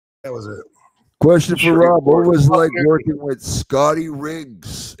That was it. Question for Rob: what was it like working with Scotty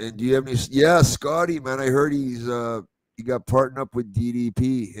Riggs? And do you have any? Yeah, Scotty, man, I heard he got partnered up with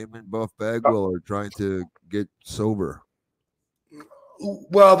DDP. Him and Buff Bagwell are trying to get sober.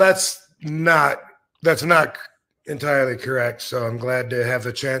 Well, that's not entirely correct. So I'm glad to have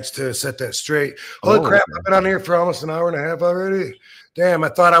the chance to set that straight. Holy crap! Okay. I've been on here for almost an hour and a half already. Damn, I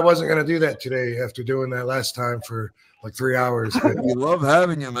thought I wasn't going to do that today after doing that last time for like 3 hours. We love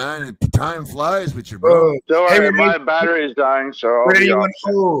having you, man. Time flies with you, bro. Don't worry, my battery is dying, so I'll be off.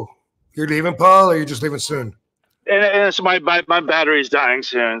 You're leaving, Paul, or you're just leaving soon? And it's my battery's dying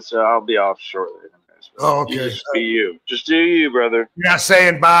soon, so I'll be off shortly. Oh, okay. Just be you. Just do you, brother. You're not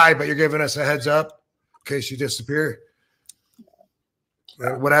saying bye, but you're giving us a heads up in case you disappear.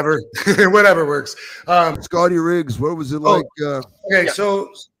 Whatever, whatever works. Scotty Riggs, what was it like? Okay, yeah.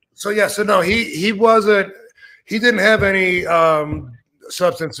 So no, he wasn't. He didn't have any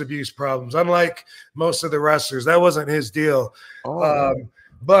substance abuse problems, unlike most of the wrestlers. That wasn't his deal.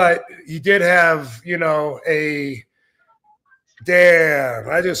 But he did have, a damn.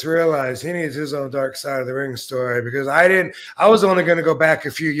 I just realized he needs his own Dark Side of the Ring story because I was only going to go back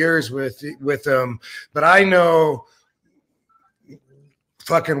a few years with him, but I know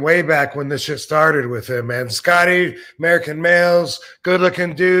fucking way back when this shit started with him, man. Scotty, American Males,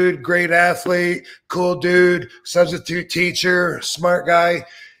 good-looking dude, great athlete, cool dude, substitute teacher, smart guy.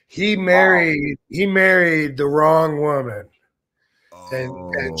 He married the wrong woman,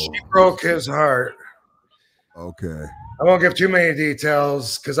 and she broke his heart. Okay. I won't give too many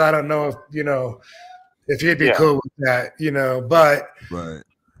details because I don't know if he'd be cool with that, but right.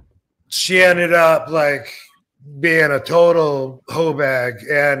 She ended up like being a total hoe bag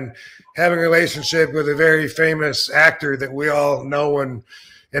and having a relationship with a very famous actor that we all know and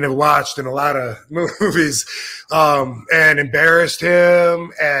have watched in a lot of movies, and embarrassed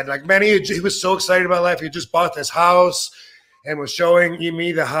him. And like he was so excited about life. He just bought this house and was showing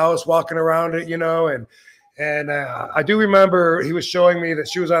me the house, walking around it, and I do remember he was showing me that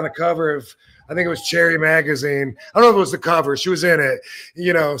she was on the cover of, I think it was Cherry Magazine. I don't know if it was the cover. She was in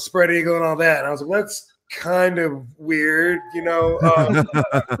it, Spread Eagle and all that. And I was like, let's kind of weird,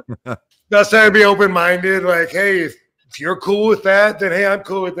 That's trying to be open-minded, like, hey, if you're cool with that, then hey, I'm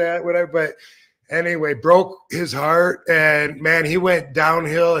cool with that, whatever. But anyway, broke his heart, and man, he went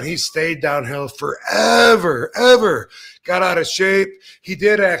downhill, and he stayed downhill forever, ever. Got out of shape. He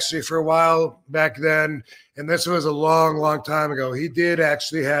did actually for a while back then, and this was a long, long time ago. He did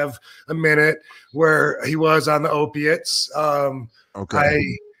actually have a minute where he was on the opiates.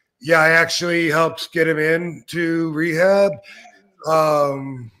 Okay. I actually helped get him into rehab,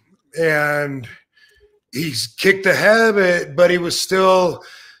 and he's kicked the habit, but he was still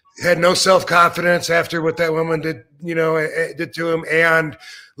had no self-confidence after what that woman did, did to him, and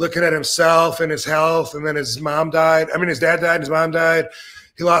looking at himself and his health. And then his mom died. I mean, his dad died, his mom died.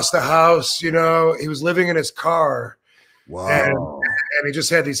 He lost the house, he was living in his car. Wow. And he just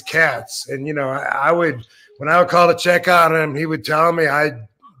had these cats. And, when I would call to check on him, he would tell me,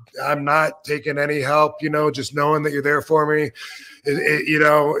 I'm not taking any help, just knowing that you're there for me.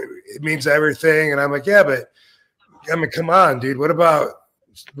 It means everything. And I'm like, yeah, but I mean, come on, dude. What about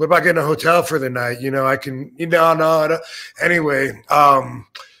getting a hotel for the night? I can, no. Anyway,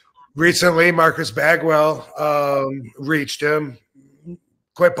 recently Marcus Bagwell reached him,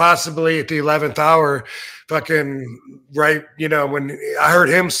 quite possibly at the 11th hour, fucking right, when I heard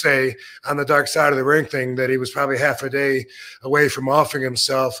him say on the Dark Side of the Ring thing that he was probably half a day away from offing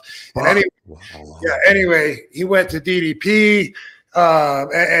himself. And anyway, he went to DDP,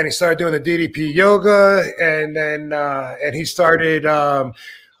 and he started doing the DDP yoga, and then and he started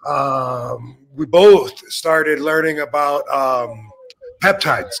we both started learning about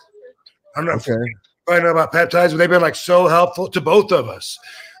peptides. I don't know if you know about peptides, but they've been like so helpful to both of us.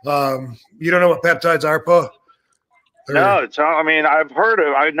 You don't know what peptides are, Paul? No, I've heard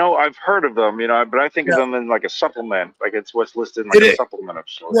of them, but I think of them in like a supplement, like it's what's listed in a supplement of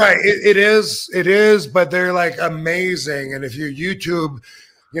sorts. Right. It is, but they're like amazing. And if you YouTube,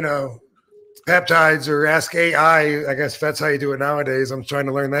 peptides or ask AI, I guess that's how you do it nowadays. I'm trying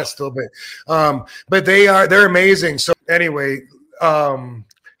to learn that still, but they're amazing. So anyway,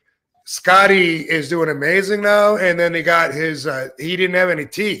 Scotty is doing amazing now. And then he got his, he didn't have any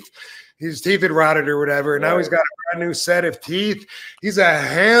teeth. His teeth had rotted or whatever. And now he's got a brand new set of teeth. He's a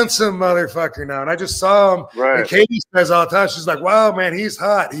handsome motherfucker now. And I just saw him. Right. And Katie says all the time, she's like, wow, man, he's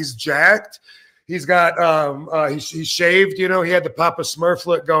hot. He's jacked. He's got, he's shaved, he had the Papa Smurf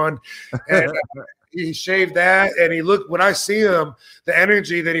look going. And he shaved that, and he looked. When I see him, the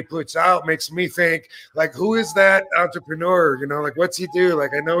energy that he puts out makes me think, like, who is that entrepreneur? You know, like, what's he do?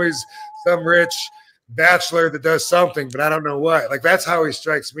 Like, I know he's some rich bachelor that does something, but I don't know what. Like, that's how he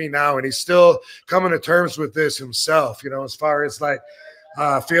strikes me now, and he's still coming to terms with this himself. You know, as far as like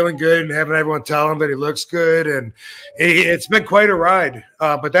feeling good and having everyone tell him that he looks good, and it's been quite a ride.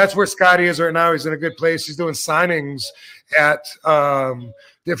 But that's where Scotty is right now. He's in a good place. He's doing signings at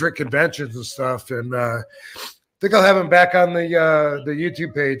different conventions and stuff, and I think I'll have him back on the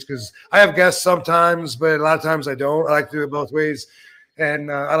YouTube page, because I have guests sometimes, but a lot of times I don't. I like to do it both ways,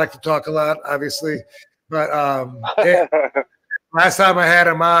 and I like to talk a lot, obviously. But last time I had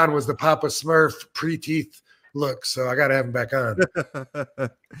him on was the Papa Smurf pre-teeth look, so I got to have him back on.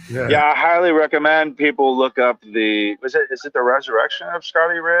 Yeah, I highly recommend people look up is it the resurrection of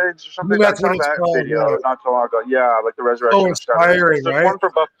Scotty Riggs or something? That's what it's called, video not too long ago. Yeah, like the resurrection of Scotty Riggs. There's right? one for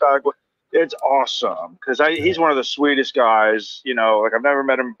Buff Bagwell. It's awesome because he's one of the sweetest guys. You know, like I've never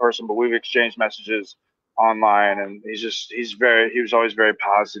met him in person, but we've exchanged messages online, and he was always very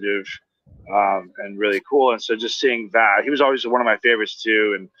positive and really cool. And so just seeing that, he was always one of my favorites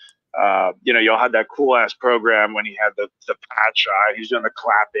too. And you know, y'all had that cool ass program when he had the patch eye. He's doing the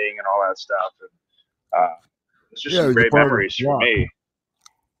clapping and all that stuff. And it's just some great memories for me.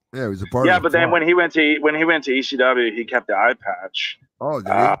 Yeah, it was a part. Yeah, but then when he went to ECW, he kept the eye patch. Oh,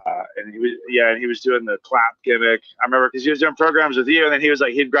 did he? And he was doing the clap gimmick. I remember because he was doing programs with you, and then he was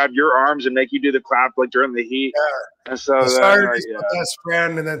like, he'd grab your arms and make you do the clap like during the heat. Yeah. And so started best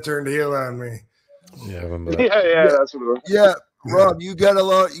friend and then turned heel on me. Yeah, I remember that. Yeah, that's what it was. Yeah, Rob, you got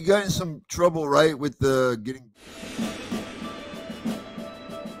in some trouble, right, with getting